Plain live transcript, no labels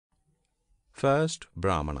First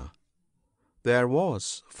Brahmana. There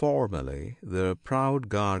was formerly the proud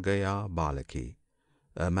Gargaya Balaki,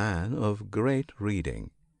 a man of great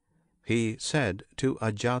reading. He said to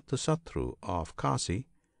Ajatasattu of Kasi,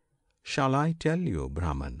 "Shall I tell you,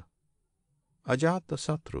 Brahman?"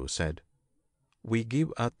 Ajatasattu said, "We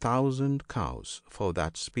give 1,000 cows for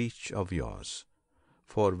that speech of yours.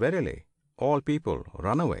 For verily all people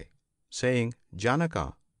run away, saying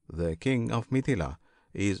Janaka, the king of Mithila,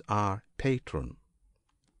 is our patron."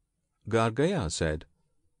 Gargaya said,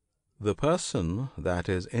 "The person that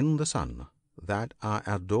is in the sun, that I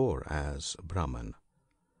adore as Brahman."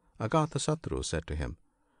 Ajatasattu said to him,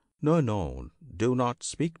 No, do not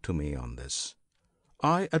speak to me on this.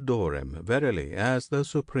 I adore him verily as the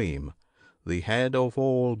supreme, the head of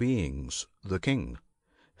all beings, the king.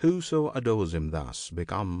 Whoso adores him thus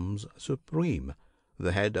becomes supreme,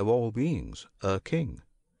 the head of all beings, a king.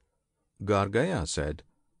 Gargaya said,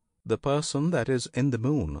 "The person that is in the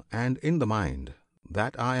moon and in the mind,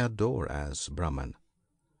 that I adore as Brahman."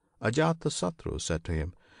 Ajatasattu said to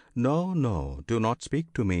him, No, do not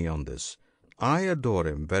speak to me on this. I adore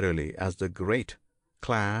him verily as the great,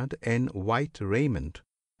 clad in white raiment,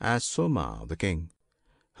 as Soma the king.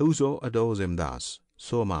 Whoso adores him thus,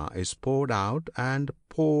 Soma is poured out and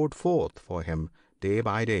poured forth for him day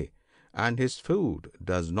by day, and his food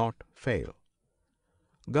does not fail.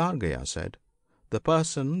 Gargaya said, "The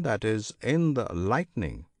person that is in the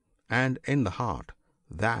lightning and in the heart,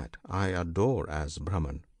 that I adore as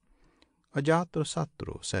Brahman."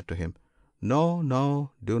 Ajatasattu said to him,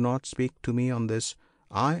 No, do not speak to me on this.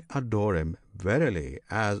 I adore him verily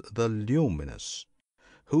as the luminous.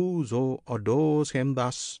 Whoso adores him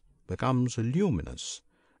thus becomes luminous,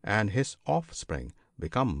 and his offspring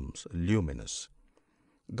becomes luminous.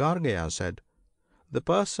 Gargaya said, "The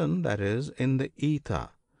person that is in the ether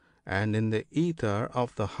and in the ether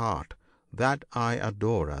of the heart, that I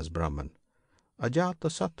adore as Brahman."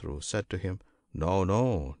 Ajatasattu said to him,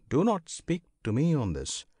 No, do not speak to me on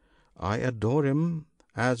this. I adore him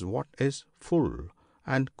as what is full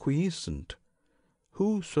and quiescent.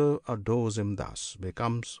 Whoso adores him thus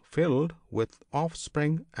becomes filled with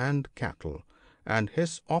offspring and cattle, and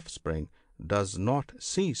his offspring does not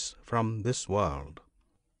cease from this world.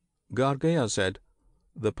 Gargaya said,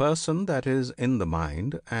 "The person that is in the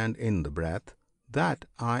mind and in the breath, that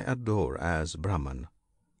I adore as Brahman."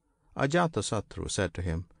 Ajatasattu said to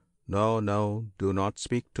him, No, do not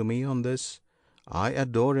speak to me on this. I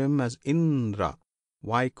adore him as Indra,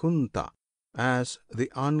 Vaikunta, as the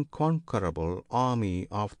unconquerable army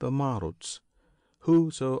of the Maruts.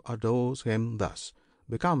 Whoso adores him thus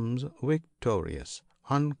becomes victorious,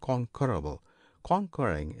 unconquerable,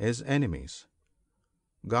 conquering his enemies.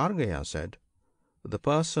 Gargaya said, "The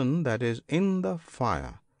person that is in the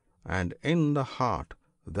fire and in the heart,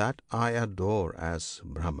 that I adore as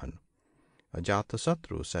Brahman."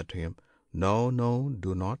 Ajatasattu said to him, No,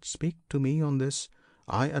 do not speak to me on this.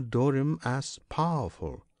 I adore him as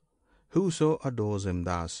powerful. Whoso adores him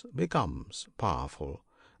thus becomes powerful,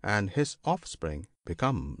 and his offspring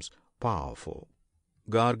becomes powerful.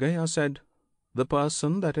 Gargaya said, "The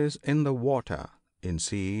person that is in the water, in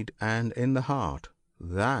seed and in the heart,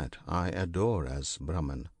 that I adore as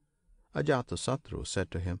Brahman." Ajatasattu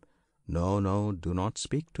said to him, No, do not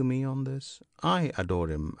speak to me on this. I adore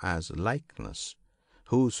him as likeness.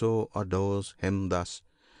 Whoso adores him thus,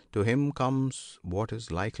 to him comes what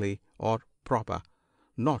is likely or proper,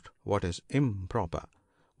 not what is improper.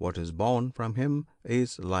 What is born from him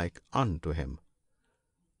is like unto him.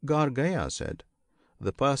 Gargaya said,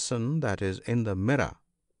 "The person that is in the mirror,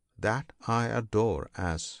 that I adore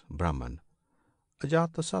as Brahman."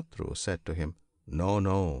 Ajatasattu said to him,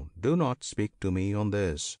 No, do not speak to me on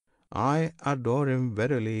this. I adore him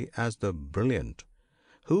verily as the brilliant.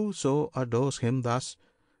 Whoso adores him thus,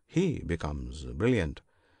 he becomes brilliant.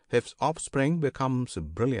 His offspring becomes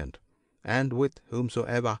brilliant, and with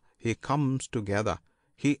whomsoever he comes together,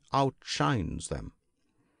 he outshines them.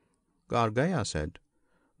 Gargaya said,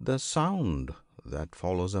 "The sound that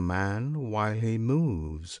follows a man while he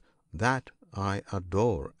moves, that I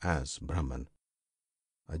adore as Brahman."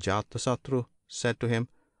 Ajatasattu said to him,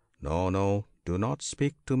 No, do not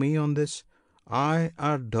speak to me on this. I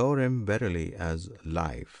adore him verily as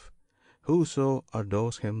life. Whoso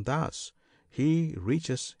adores him thus, he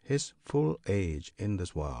reaches his full age in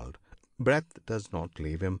this world. Breath does not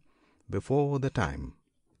leave him before the time.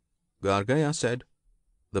 Gargaya said,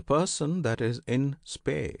 "The person that is in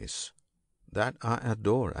space, that I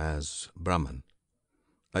adore as Brahman."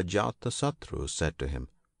 Ajatasattu said to him,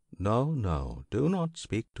 No, do not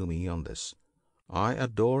speak to me on this. I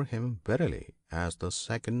adore him verily as the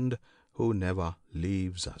second who never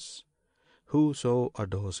leaves us. Whoso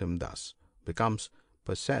adores him thus becomes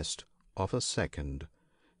possessed of a second.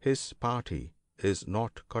 His party is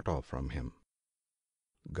not cut off from him."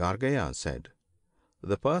 Gargaya said,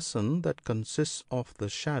 "The person that consists of the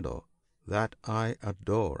shadow, that I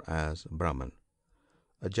adore as Brahman."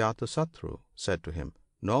 Ajatasattu said to him,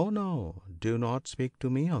 "No, no, do not speak to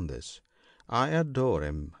me on this. I adore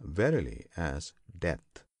him verily as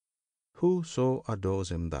Death. Whoso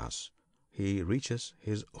adores him thus, he reaches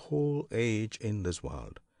his whole age in this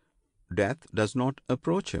world. Death does not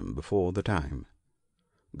approach him before the time."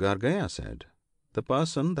 Gargaya said, "The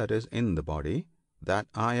person that is in the body, that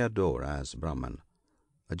I adore as Brahman."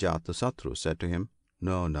 Ajatasattu said to him,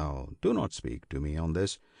 "No, no, do not speak to me on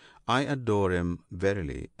this. I adore him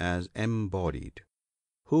verily as embodied.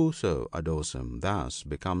 Whoso adores him thus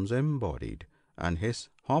becomes embodied, and his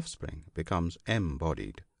offspring becomes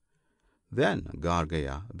embodied." Then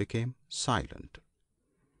Gargaya became silent.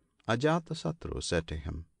 Ajatasattu said to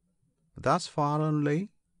him, "Thus far only?"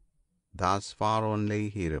 "Thus far only,"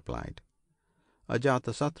 he replied.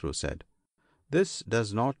 Ajatasattu said, "This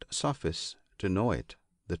does not suffice to know it,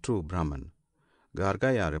 the true Brahman."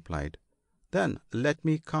 Gargaya replied, "Then let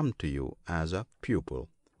me come to you as a pupil."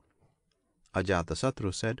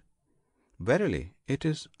 Ajatasattu said, "Verily it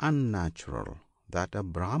is unnatural that a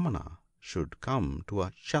Brahmana should come to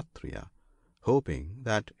a Kshatriya, hoping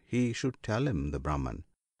that he should tell him the Brahman.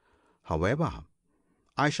 However,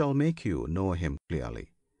 I shall make you know him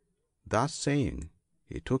clearly." Thus saying,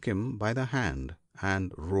 he took him by the hand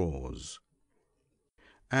and rose.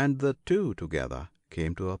 And the two together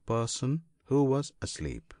came to a person who was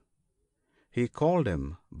asleep. He called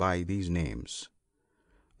him by these names: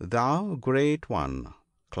 "Thou great one,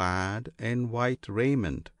 clad in white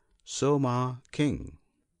raiment, Soma king."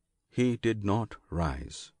 He did not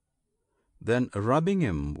rise. Then rubbing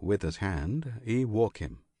him with his hand, he woke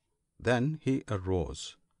him. Then he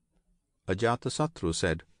arose. Ajatasattu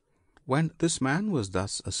said, "When this man was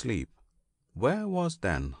thus asleep, where was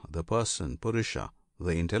then the person Purusha,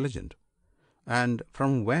 the intelligent? And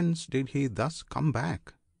from whence did he thus come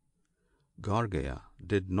back?" Gargaya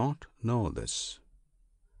did not know this.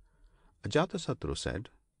 Ajatasattu said,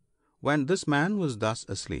 "When this man was thus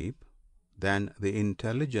asleep, then the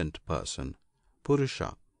intelligent person,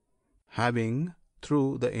 Purusha, having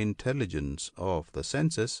through the intelligence of the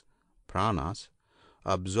senses, pranas,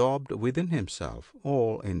 absorbed within himself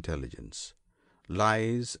all intelligence,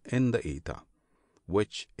 lies in the ether,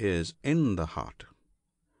 which is in the heart.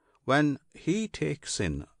 When he takes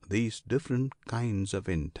in these different kinds of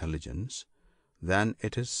intelligence, then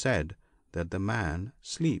it is said that the man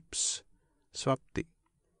sleeps, swapti.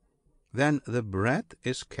 Then the breath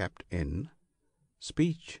is kept in,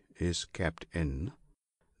 speech is kept in,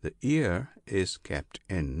 the ear is kept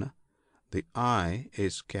in, the eye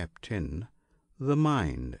is kept in, the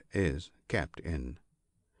mind is kept in.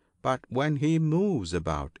 But when he moves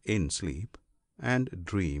about in sleep and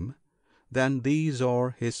dream, then these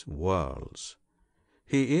are his worlds.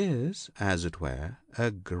 He is, as it were, a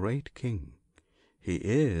great king. He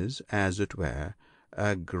is, as it were,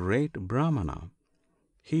 a great Brahmana.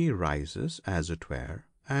 He rises, as it were,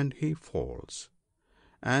 and he falls.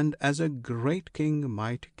 And as a great king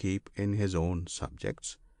might keep in his own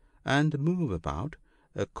subjects, and move about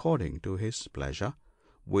according to his pleasure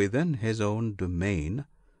within his own domain,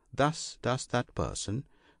 thus does that person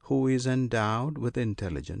who is endowed with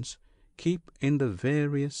intelligence keep in the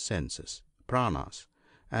various senses, pranas,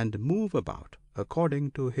 and move about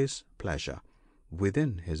according to his pleasure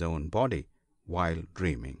within his own body while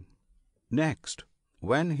dreaming. Next,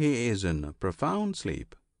 when he is in profound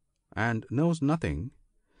sleep and knows nothing,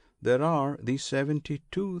 there are the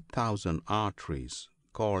 72,000 arteries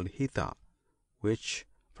called Hita, which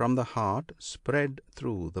from the heart spread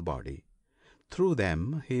through the body. Through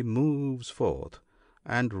them he moves forth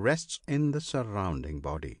and rests in the surrounding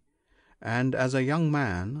body. And as a young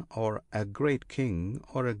man, or a great king,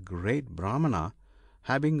 or a great Brahmana,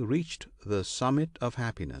 having reached the summit of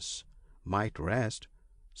happiness, might rest,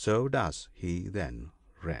 so does he then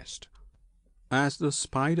rest. As the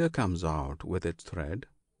spider comes out with its thread,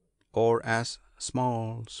 or as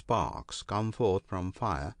small sparks come forth from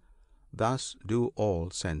fire, thus do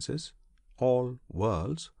all senses, all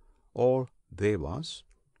worlds, all devas,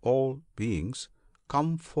 all beings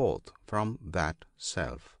come forth from that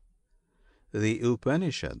self. The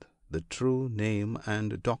Upanishad, the true name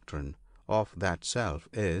and doctrine of that self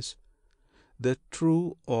is the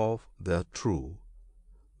true of the true.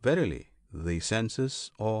 Verily, the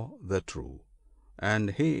senses are the true,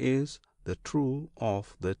 and he is the true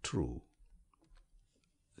of the true.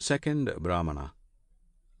 Second Brahmana.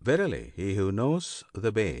 Verily, he who knows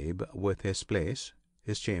the babe with his place,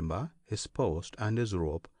 his chamber, his post, and his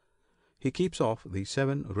robe, he keeps off the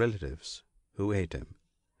 7 relatives who hate him.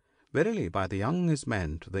 Verily, by the young is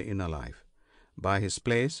meant the inner life, by his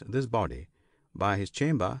place this body, by his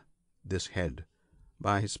chamber this head,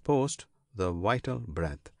 by his post the vital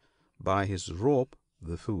breath, by his robe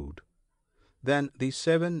the food. Then the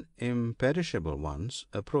 7 imperishable ones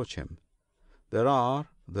approach him. There are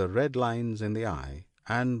the red lines in the eye,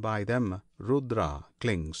 and by them Rudra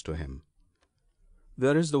clings to him.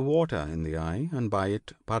 There is the water in the eye, and by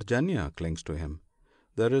it Parjanya clings to him.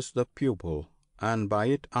 There is the pupil, and by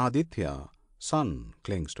it Aditya, sun,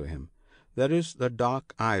 clings to him. There is the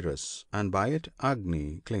dark iris, and by it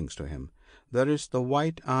Agni clings to him. There is the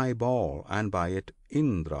white eyeball, and by it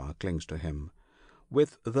Indra clings to him.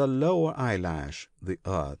 With the lower eyelash the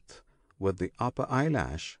earth, with the upper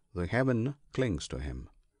eyelash the heaven clings to him.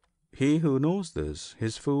 He who knows this,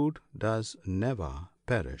 his food does never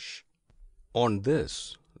perish. On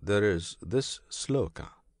this there is this sloka.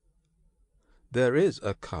 There is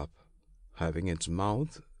a cup having its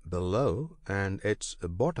mouth below and its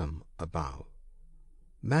bottom above.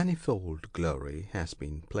 Manifold glory has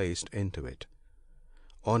been placed into it.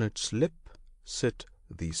 On its lip sit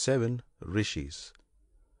the 7 rishis.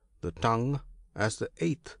 The tongue as the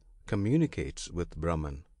 8th communicates with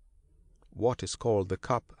Brahman. What is called the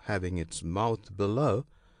cup having its mouth below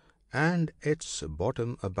and its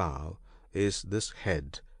bottom above is this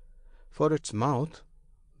head. For its mouth,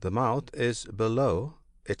 the mouth is below,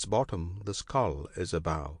 its bottom, the skull, is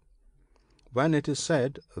above. When it is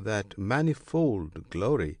said that manifold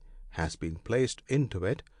glory has been placed into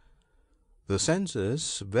it, the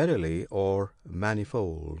senses verily are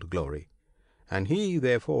manifold glory, and he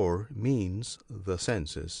therefore means the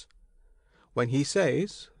senses. When he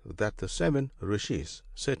says that the 7 rishis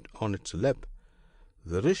sit on its lip,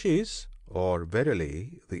 the rishis are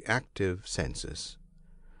verily the active senses,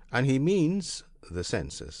 and he means the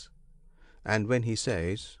senses. And when he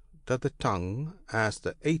says that the tongue as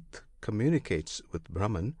the 8th communicates with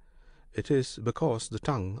Brahman, it is because the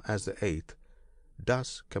tongue as the 8th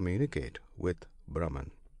does communicate with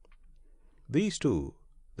Brahman. These two,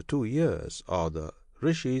 the 2 ears, are the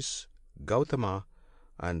rishis Gautama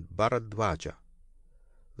and Bharadvaja.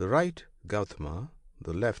 The right Gautama,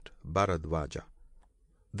 the left Bharadvaja.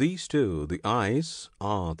 These 2, the eyes,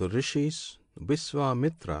 are the rishis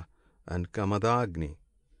Viswamitra and Kamadagni.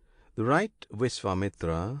 The right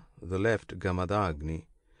Viswamitra, the left Gamadagni.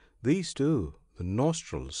 These 2, the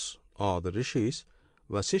nostrils, are the rishis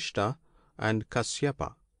Vasishta and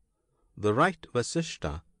Kasyapa. The right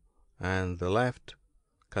Vasishta and the left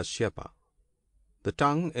Kasyapa. The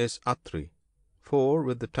tongue is Atri, for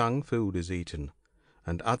with the tongue food is eaten,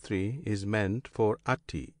 and Atri is meant for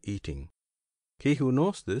Atti, eating. He who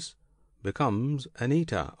knows this becomes an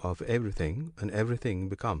eater of everything, and everything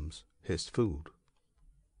becomes his food.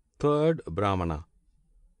 Third Brahmana.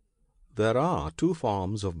 There are 2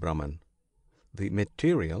 forms of Brahman, the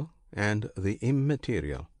material and the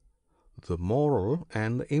immaterial, the moral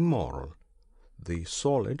and the immoral, the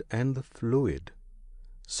solid and the fluid,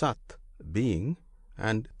 Sat, being,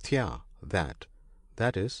 and Thya,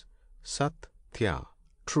 that is Sat Thya,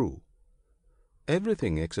 true.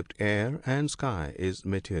 Everything except air and sky is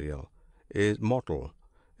material, is mortal,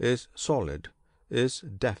 is solid, is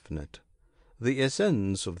definite. The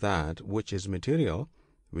essence of that which is material,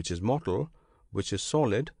 which is mortal, which is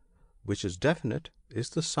solid, which is definite, is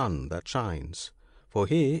the sun that shines, for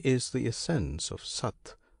he is the essence of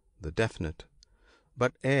Sat, the definite.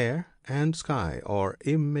 But air and sky are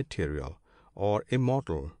immaterial, or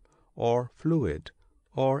immortal, or fluid,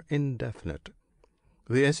 or indefinite.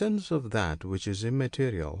 The essence of that which is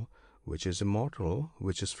immaterial, which is immortal,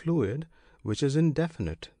 which is fluid, which is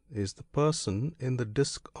indefinite, is the person in the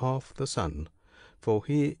disk of the sun, for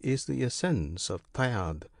he is the essence of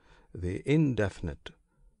Tayad, the indefinite.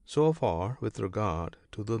 So far with regard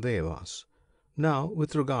to the Devas. Now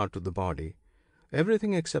with regard to the body.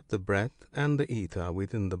 Everything except the breath and the ether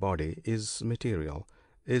within the body is material,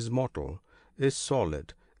 is mortal, is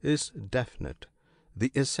solid, is definite.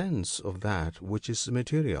 The essence of that which is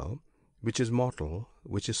material, which is mortal,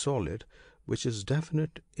 which is solid, which is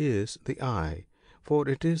definite is the I, for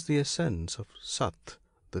it is the essence of Sat,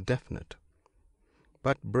 the definite.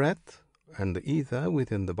 But breath and the ether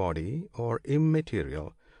within the body are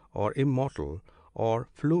immaterial, or immortal, or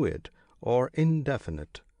fluid, or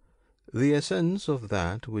indefinite. The essence of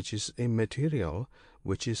that which is immaterial,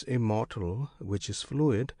 which is immortal, which is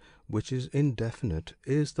fluid, which is indefinite,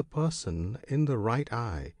 is the person in the right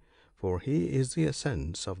eye, for he is the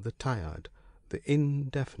essence of the tired, the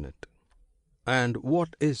indefinite. And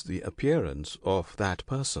what is the appearance of that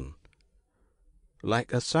person?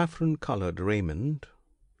 Like a saffron-colored raiment,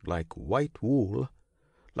 like white wool,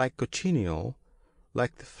 like cochineal,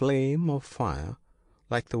 like the flame of fire,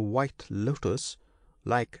 like the white lotus,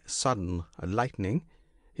 like sudden lightning.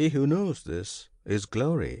 He who knows this, his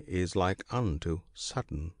glory is like unto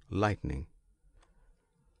sudden lightning.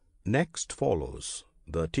 Next follows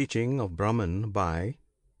the teaching of Brahman by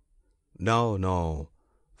No, no,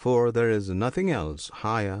 for there is nothing else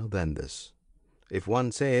higher than this. If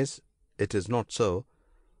one says it is not so,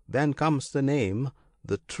 then comes the name,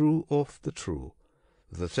 the true of the true,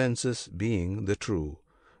 the senses being the true,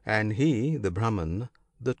 and he, the Brahman,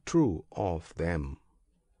 the true of them.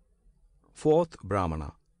 Fourth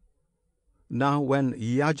Brahmana. Now when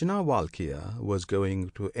Yajnavalkya was going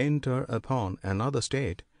to enter upon another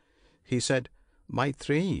state, he said,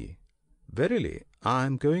 Maitreyi, verily I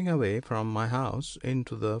am going away from my house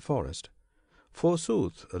into the forest.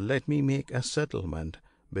 Forsooth, let me make a settlement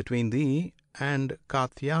between thee and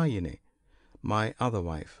Katyayani, my other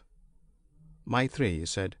wife. Maitreyi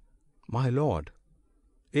said, My lord,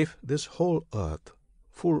 if this whole earth,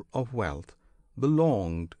 full of wealth,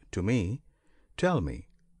 belonged to me, tell me,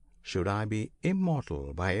 should I be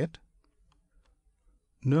immortal by it?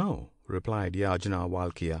 No, replied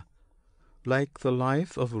Yajnavalkya. Like the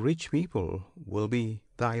life of rich people will be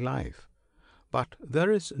thy life, but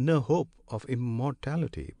there is no hope of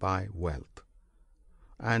immortality by wealth.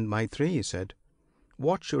 And Maitreyi said,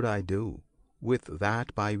 What should I do with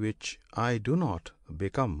that by which I do not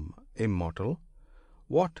become immortal?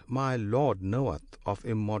 What my Lord knoweth of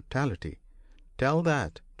immortality, tell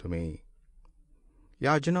that to me.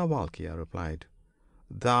 Yajnavalkya replied,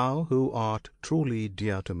 Thou who art truly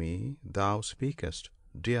dear to me, thou speakest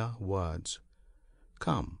dear words.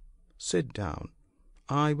 Come, sit down,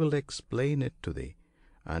 I will explain it to thee,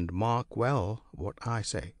 and mark well what I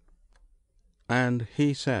say. And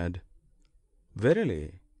he said,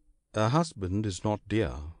 Verily, a husband is not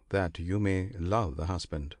dear that you may love the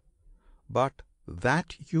husband, but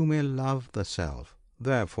that you may love the self,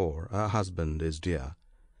 therefore a husband is dear.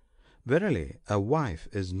 Verily, a wife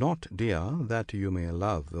is not dear that you may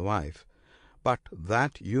love the wife, but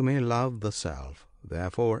that you may love the self,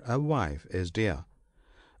 therefore a wife is dear.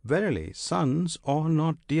 Verily, sons are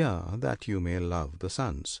not dear that you may love the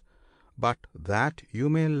sons, but that you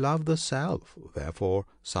may love the self, therefore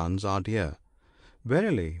sons are dear.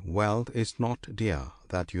 Verily, wealth is not dear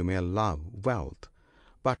that you may love wealth,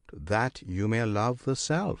 but that you may love the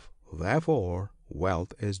self, therefore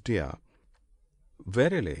wealth is dear.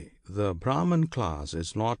 Verily, the Brahman class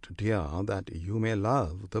is not dear that you may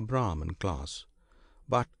love the Brahman class,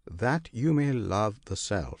 but that you may love the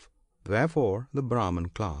self, therefore the Brahman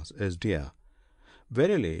class is dear.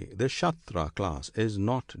 Verily, the Kshatriya class is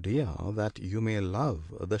not dear that you may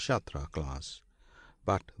love the Kshatriya class,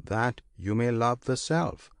 but that you may love the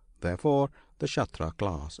self, therefore the Kshatriya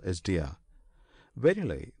class is dear.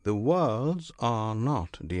 Verily, the worlds are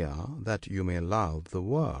not dear that you may love the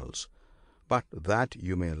worlds, but that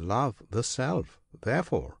you may love the self,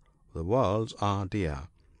 therefore the worlds are dear.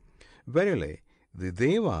 Verily, the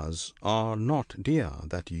Devas are not dear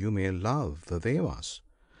that you may love the Devas,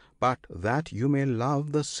 but that you may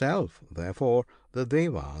love the self, therefore the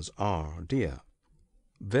Devas are dear.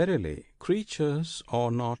 Verily, creatures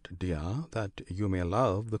are not dear that you may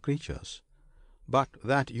love the creatures, but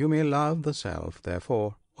that you may love the self,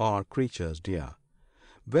 therefore are creatures dear.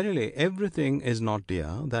 Verily, everything is not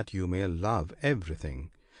dear that you may love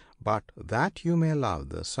everything, but that you may love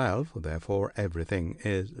the self, therefore everything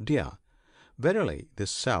is dear. Verily, the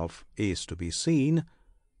self is to be seen,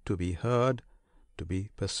 to be heard, to be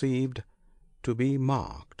perceived, to be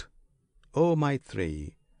marked. O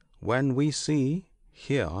Maitreyi, when we see,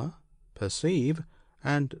 hear, perceive,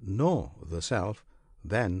 and know the self,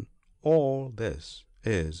 then all this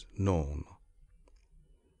is known.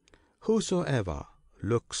 Whosoever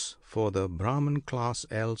looks for the Brahman class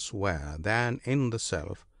elsewhere than in the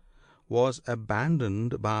self was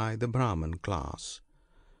abandoned by the Brahman class.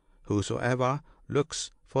 Whosoever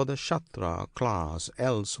looks for the Kshatriya class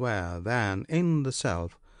elsewhere than in the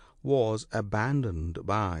self was abandoned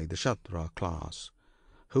by the Kshatriya class.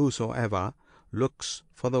 Whosoever looks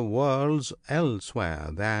for the worlds elsewhere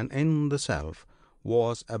than in the self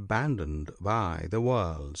was abandoned by the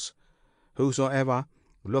worlds. Whosoever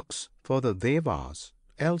looks for the Devas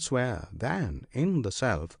elsewhere than in the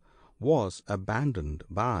self was abandoned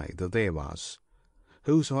by the Devas.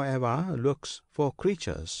 Whosoever looks for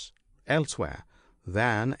creatures elsewhere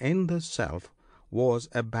than in the self was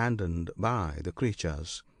abandoned by the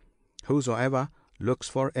creatures. Whosoever looks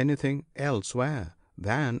for anything elsewhere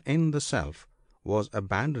than in the self was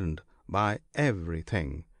abandoned by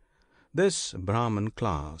everything. This Brahman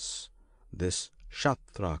class, this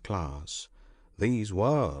Kshatriya class, these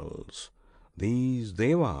worlds, these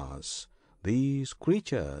devas, these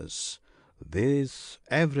creatures, this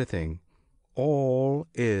everything, all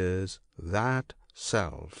is that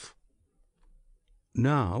self.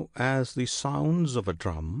 Now, as the sounds of a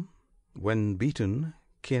drum, when beaten,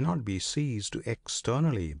 cannot be seized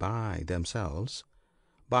externally by themselves,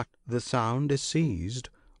 but the sound is seized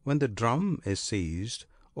when the drum is seized,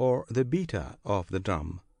 or the beater of the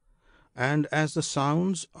drum. And as the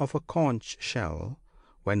sounds of a conch shell,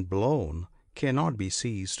 when blown, cannot be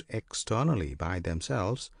seized externally by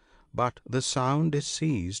themselves, but the sound is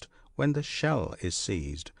seized when the shell is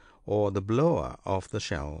seized, or the blower of the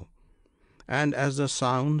shell. And as the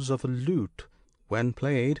sounds of a lute, when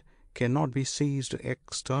played, cannot be seized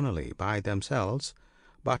externally by themselves,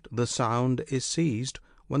 but the sound is seized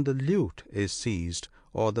when the lute is seized,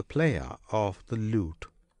 or the player of the lute.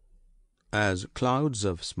 As clouds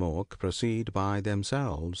of smoke proceed by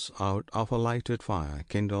themselves out of a lighted fire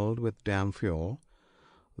kindled with damp fuel,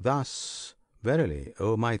 thus verily,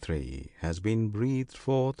 O Maitreyi, has been breathed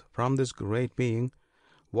forth from this great being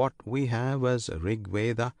what we have as Rig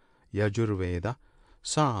Veda, Yajurveda,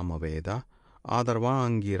 Samaveda,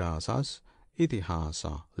 Adarvangirasas,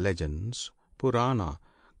 Itihasa, legends, Purana,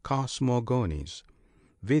 cosmogonies,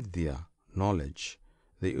 Vidya, knowledge,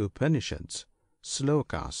 the Upanishads,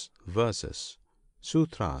 Slokas, verses,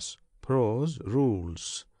 Sutras, prose,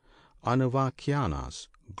 rules, Anuvakyanas,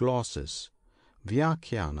 glosses,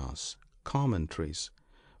 Vyakyanas, commentaries.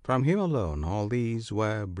 From him alone all these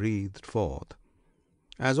were breathed forth.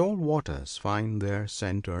 As all waters find their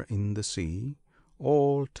center in the sea,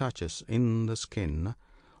 all touches in the skin,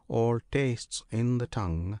 all tastes in the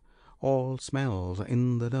tongue, all smells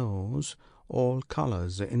in the nose, all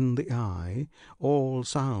colors in the eye, all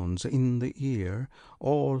sounds in the ear,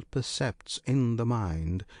 all percepts in the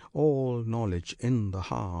mind, all knowledge in the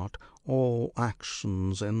heart, all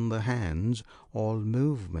actions in the hands, all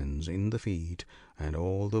movements in the feet, and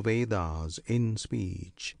all the Vedas in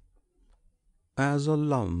speech. As a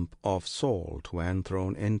lump of salt, when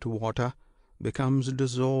thrown into water, becomes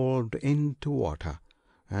dissolved into water,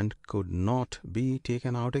 and could not be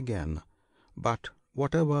taken out again, but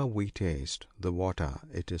whatever we taste, the water,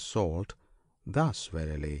 it is salt. Thus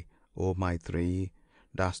verily, O Maitreyi,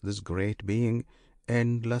 does this great being,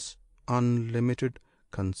 endless, unlimited,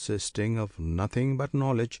 consisting of nothing but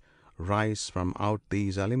knowledge, rise from out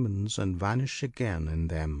these elements and vanish again in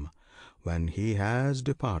them. When he has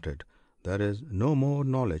departed, there is no more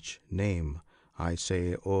knowledge. Name, I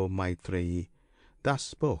say, O Maitreyi. Thus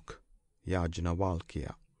spoke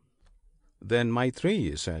Yajnavalkya. Then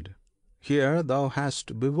Maitreyi said, Here thou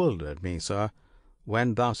hast bewildered me, sir,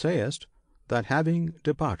 when thou sayest that having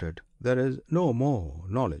departed there is no more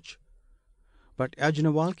knowledge. But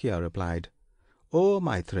Yajnavalkya replied, O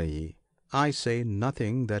Maitreyi, I say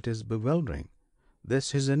nothing that is bewildering.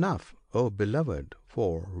 This is enough, O beloved,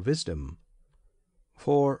 for wisdom.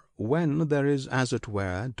 For when there is as it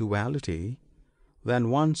were duality, then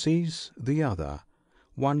one sees the other,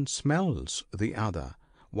 one smells the other,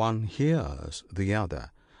 one hears the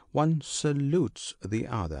other, one salutes the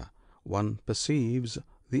other, one perceives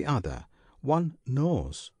the other, one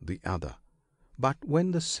knows the other. But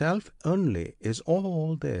when the self only is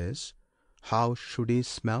all this, how should he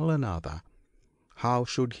smell another? How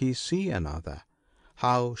should he see another?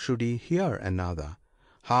 How should he hear another?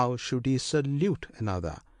 How should he salute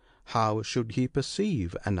another? How should he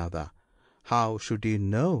perceive another? How should he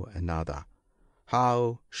know another?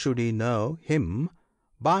 How should he know him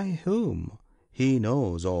by whom he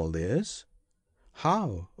knows all this?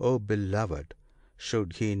 How, O beloved,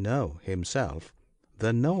 should he know himself,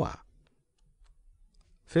 the knower?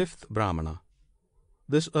 Fifth Brahmana.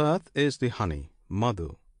 This earth is the honey,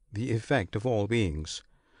 Madhu, the effect of all beings,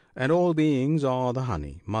 and all beings are the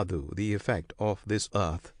honey, Madhu, the effect of this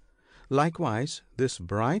earth. Likewise, this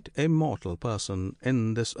bright immortal person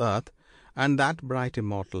in this earth and that bright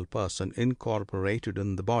immortal person incorporated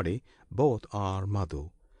in the body, both are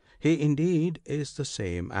Madhu. He indeed is the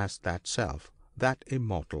same as that self, that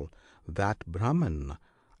immortal, that Brahman,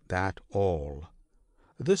 that all.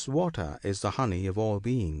 This water is the honey of all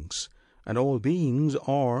beings, and all beings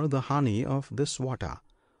are the honey of this water.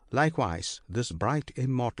 Likewise, this bright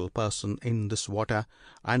immortal person in this water,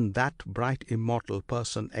 and that bright immortal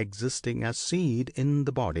person existing as seed in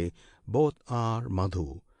the body, both are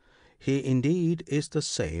Madhu. He indeed is the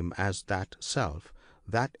same as that self,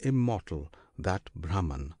 that immortal, that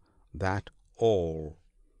Brahman, that all.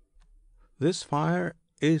 This fire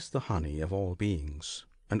is the honey of all beings,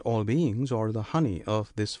 and all beings are the honey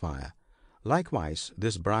of this fire. Likewise,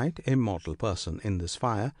 this bright immortal person in this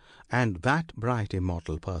fire, and that bright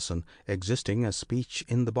immortal person existing as speech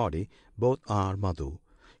in the body, both are Madhu.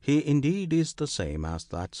 He indeed is the same as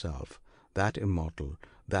that self, that immortal,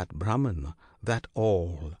 that Brahman, that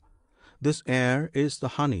all. This air is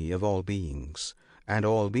the honey of all beings, and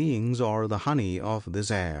all beings are the honey of this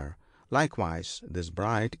air. Likewise, this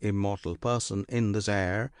bright immortal person in this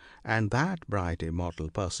air, and that bright immortal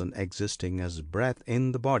person existing as breath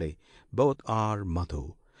in the body, both are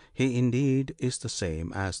Madhu. He indeed is the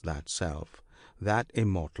same as that self, that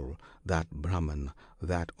immortal, that Brahman,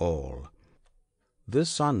 that all. This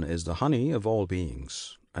sun is the honey of all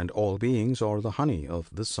beings, and all beings are the honey of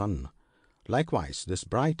this sun. Likewise, this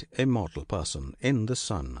bright immortal person in the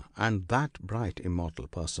sun, and that bright immortal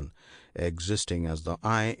person existing as the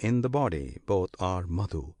eye in the body, both are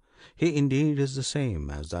Madhu. He indeed is the same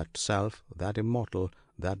as that self, that immortal,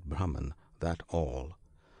 that Brahman, that all.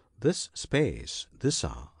 This space,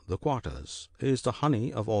 Disa, the quarters, is the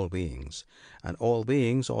honey of all beings, and all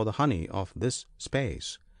beings are the honey of this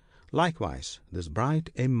space. Likewise, this bright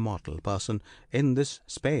immortal person in this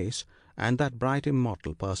space, and that bright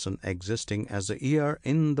immortal person existing as the ear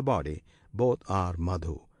in the body, both are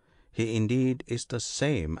Madhu. He indeed is the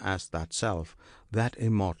same as that self, that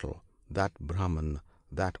immortal, that Brahman,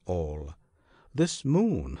 that all. This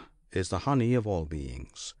moon is the honey of all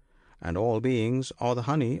beings, and all beings are the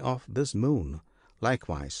honey of this moon.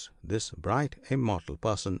 Likewise, this bright immortal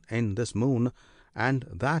person in this moon, and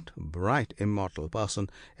that bright immortal person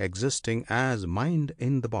existing as mind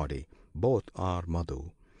in the body, both are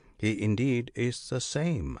Madhu. He indeed is the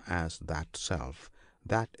same as that self,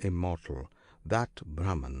 that immortal, that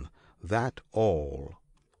Brahman, that all.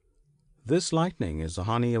 This lightning is the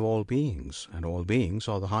honey of all beings, and all beings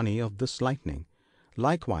are the honey of this lightning.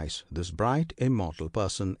 Likewise, this bright immortal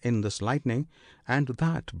person in this lightning, and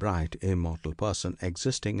that bright immortal person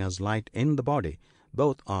existing as light in the body,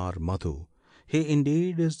 both are Madhu. He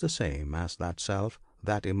indeed is the same as that self,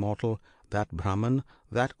 that immortal, that Brahman,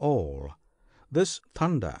 that all. This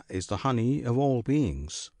thunder is the honey of all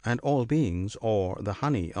beings, and all beings are the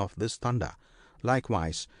honey of this thunder.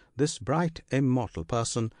 Likewise, this bright immortal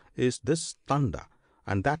person is this thunder,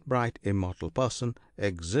 and that bright immortal person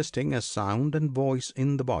existing as sound and voice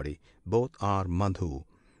in the body, both are Madhu.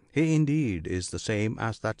 He indeed is the same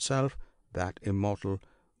as that self, that immortal,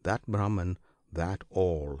 that Brahman, that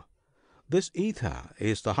all. This ether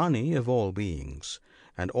is the honey of all beings,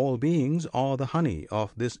 and all beings are the honey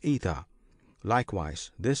of this ether.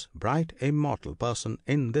 Likewise, this bright immortal person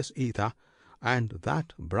in this ether, and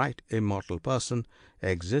that bright immortal person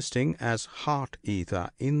existing as heart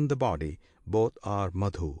ether in the body, both are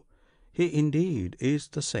Madhu. He indeed is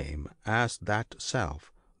the same as that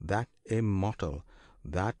self, that immortal,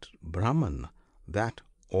 that Brahman, that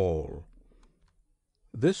all.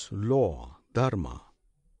 This law, Dharma,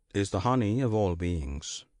 is the honey of all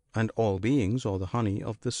beings, and all beings are the honey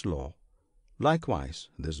of this law. Likewise,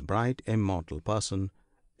 this bright immortal person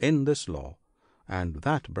in this law, and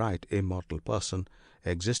that bright immortal person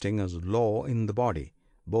existing as law in the body,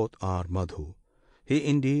 both are Madhu. He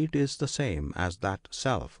indeed is the same as that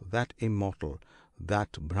self, that immortal,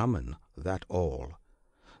 that Brahman, that all.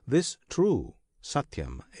 This true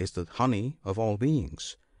Satyam is the honey of all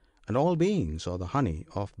beings, and all beings are the honey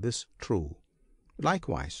of this true.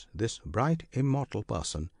 Likewise, this bright immortal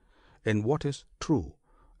person in what is true,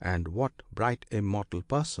 and what bright immortal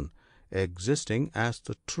person existing as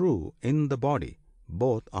the true in the body,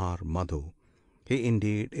 both are Madhu. He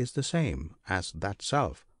indeed is the same as that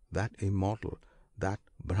self, that immortal, that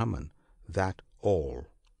Brahman, that all.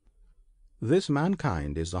 This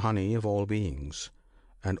mankind is the honey of all beings,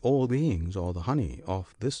 and all beings are the honey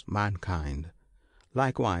of this mankind.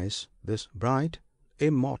 Likewise, this bright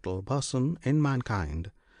immortal person in mankind,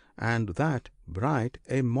 and that bright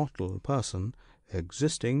immortal person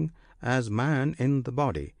existing as man in the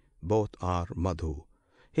body, both are Madhu.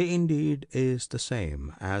 He indeed is the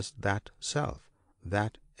same as that self,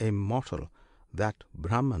 that immortal, that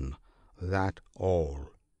Brahman, that all.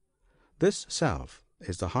 This self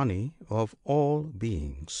is the honey of all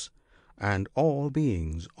beings, and all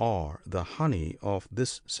beings are the honey of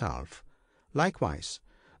this self. Likewise,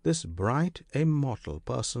 this bright immortal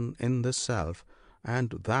person in this self,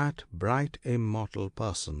 and that bright immortal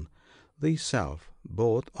person, the self,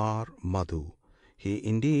 both are Madhu. He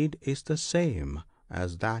indeed is the same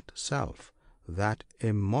as that self, that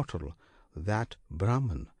immortal, that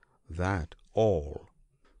Brahman, that all.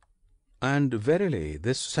 And verily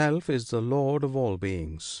this self is the Lord of all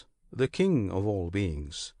beings, the King of all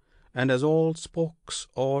beings, and as all spokes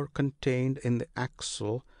are contained in the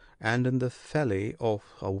axle and in the felly of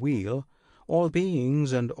a wheel, all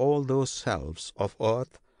beings and all those selves of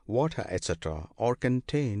earth, water, etc. are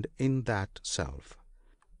contained in that self.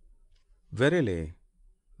 Verily,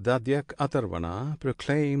 Dadyak Atharvana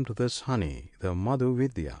proclaimed this honey, the Madhu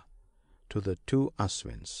Vidya, to the two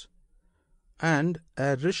Aswins. And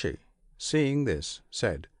a Rishi, seeing this,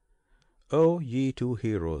 said, O ye two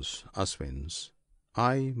heroes, Aswins,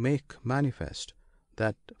 I make manifest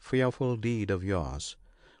that fearful deed of yours,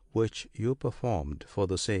 which you performed for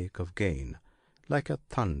the sake of gain, like a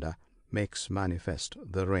thunder makes manifest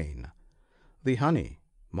the rain. The honey,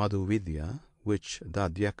 Madhu Vidya, which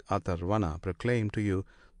Dadyak Atharvana proclaimed to you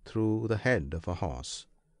through the head of a horse.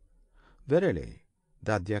 Verily,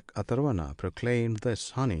 Dadyak Atharvana proclaimed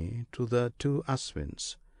this honey to the two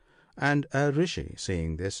Aswins. And a Rishi,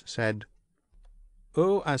 seeing this, said,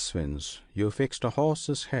 O Aswins, you fixed a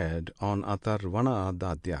horse's head on Atharvana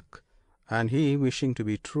Dadyak, and he, wishing to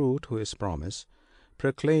be true to his promise,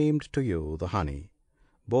 proclaimed to you the honey,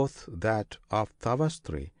 both that of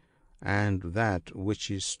Tavastri and that which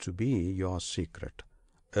is to be your secret,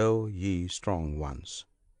 O ye strong ones.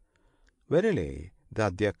 Verily,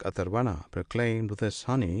 Dadyak Atharvana proclaimed this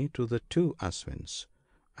honey to the two Aswins.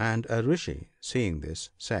 And a Rishi, seeing this,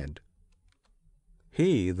 said,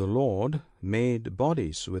 He, the Lord, made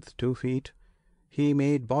bodies with 2 feet, he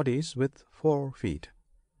made bodies with 4 feet.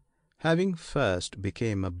 Having first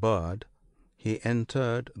became a bird, he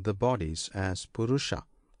entered the bodies as Purusha,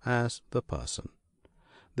 as the person.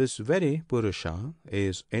 This very Purusha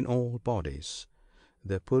is in all bodies,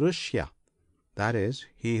 the Purushya, that is,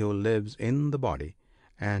 he who lives in the body,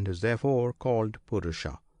 and is therefore called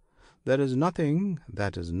Purusha. There is nothing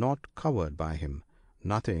that is not covered by him,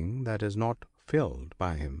 nothing that is not filled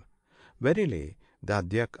by him. Verily,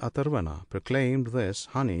 Dadyak Atharvana proclaimed this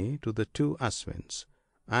honey to the two Aswins.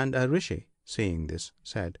 And a Rishi, seeing this,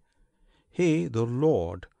 said, He, the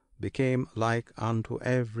Lord, became like unto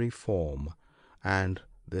every form, and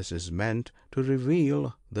this is meant to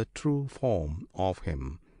reveal the true form of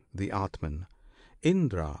him, the Atman.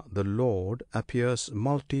 Indra, the Lord, appears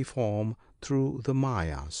multiform through the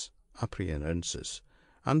Mayas, appearances,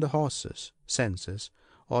 and the horses, senses,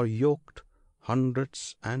 are yoked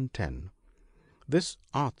 110. This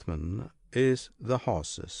Atman is the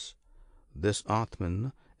horses, this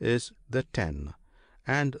Atman is the 10,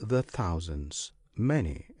 and the thousands,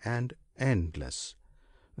 many and endless.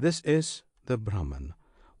 This is the Brahman,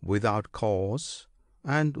 without cause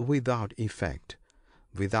and without effect,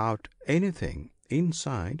 without anything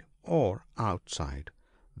inside or outside.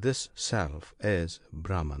 This self is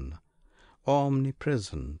Brahman,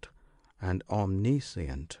 omnipresent and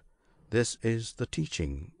omniscient. This is the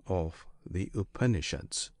teaching of the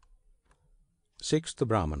Upanishads. 6th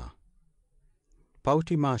Brahmana.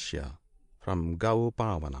 Pautimashya from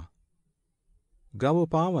Gaupavana.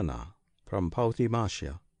 Gaupavana from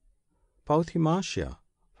Pautimashya. Pautimashya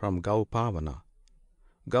from Gaupavana.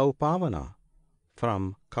 Gaupavana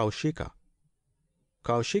from Kaushika.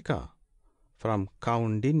 Kaushika from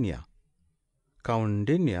Kaundinya.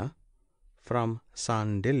 Kaundinya from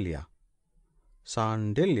Sandilya.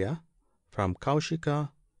 Sandilya from Kaushika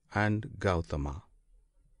and Gautama.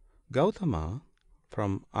 Gautama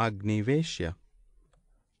from Agniveshya.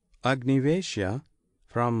 Agniveshya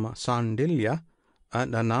from Sandilya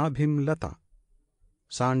and Anabhimlata.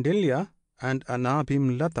 Sandilya and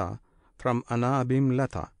Anabhimlata from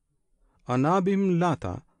Anabhimlata.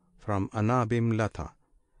 Anabhimlata from Anabhimlata.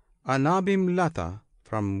 Anabhimlata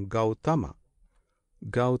from Gautama.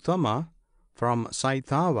 Gautama from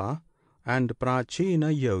Saitava and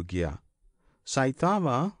Prachina Yogya.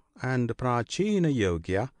 Saitava and Prachina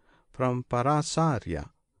Yogya from Parasarya.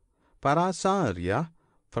 Parasarya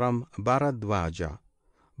from Bharadwaja.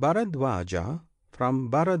 Bharadwaja from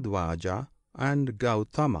Bharadwaja and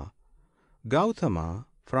Gautama. Gautama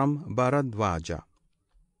from Bharadwaja.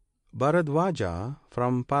 Bharadwaja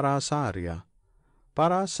from Parasarya.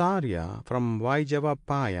 Parasarya from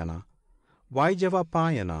Vaijavapayana.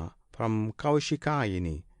 Vaijavapayana from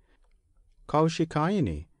Kaushikayini.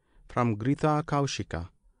 Kaushikayini from Grita Kaushika.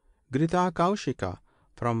 Grita Kaushika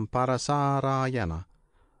from Parasarayana.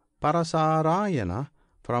 Parasarayana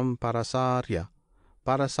from Parasarya.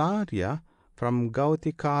 Parasarya from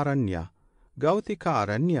Gautikaranya.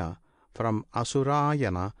 Gautikaranya from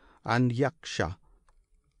Asurayana and Yaksha.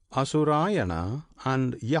 Asurayana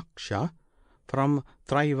and Yaksha from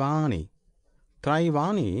Traivani.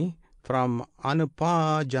 Traivani from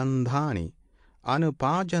Anupajandhani.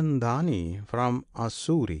 Anupajandhani from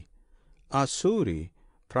Asuri. Asuri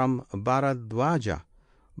from Bharadwaja.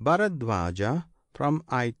 Bharadwaja from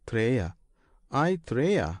Aitreya,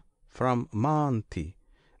 Aitreya from Manti,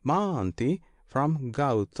 Manti from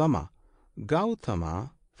Gautama,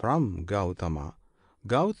 Gautama from Gautama,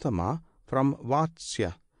 Gautama from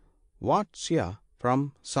Vatsya, Vatsya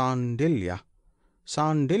from Sandilya,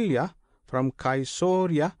 Sandilya from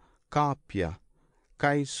Kaisorya Kapya,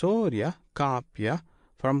 Kaisorya Kapya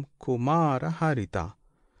from Kumara Harita,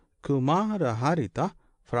 Kumara Harita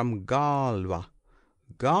from Galva,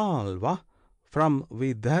 Galva from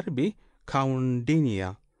Vidarbhi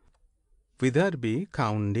Kaundinya, Vidarbhi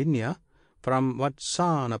Kaundinya from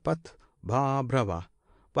Vatsanapat Bhabrava,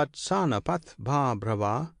 Vatsanapat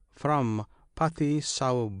Bhabrava from Pati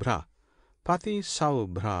Saubhra, Pati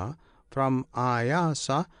Saubhra from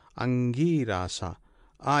Ayasa Angirasa,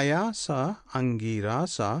 Ayasa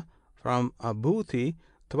Angirasa from Abhuti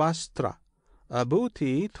Twastra,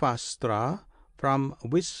 Abhuti Twastra from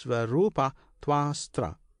Visvarupa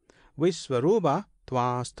Twastra, Visvarupa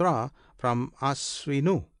Twastra from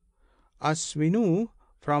Asvinu, Asvinu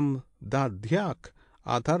from Dadhyak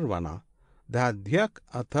Atharvana, Dadhyak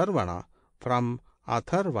Atharvana from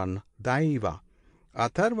Atharvan Daiva,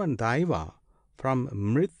 Atharvan Daiva from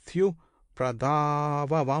Mrityu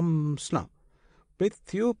Pradavavamsna,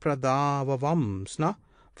 Mrityu Pradavavamsna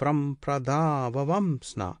from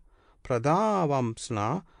Pradavavamsna,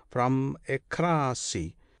 Pradavamsna from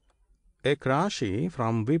Ekrasi, Ekrashi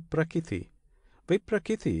from Viprakiti,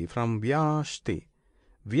 Viprakiti from Vyashti,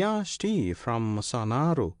 Vyashti from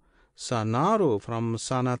Sanaru, Sanaru from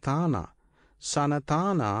Sanatana,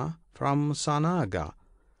 Sanatana from Sanaga,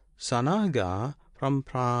 Sanaga from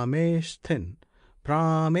Prameshtin,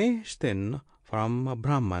 Prameshtin from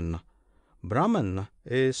Brahman. Brahman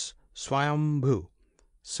is Swayambhu,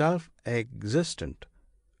 self-existent.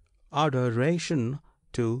 Adoration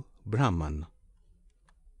to Brahman.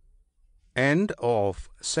 End of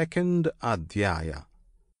second Adhyaya.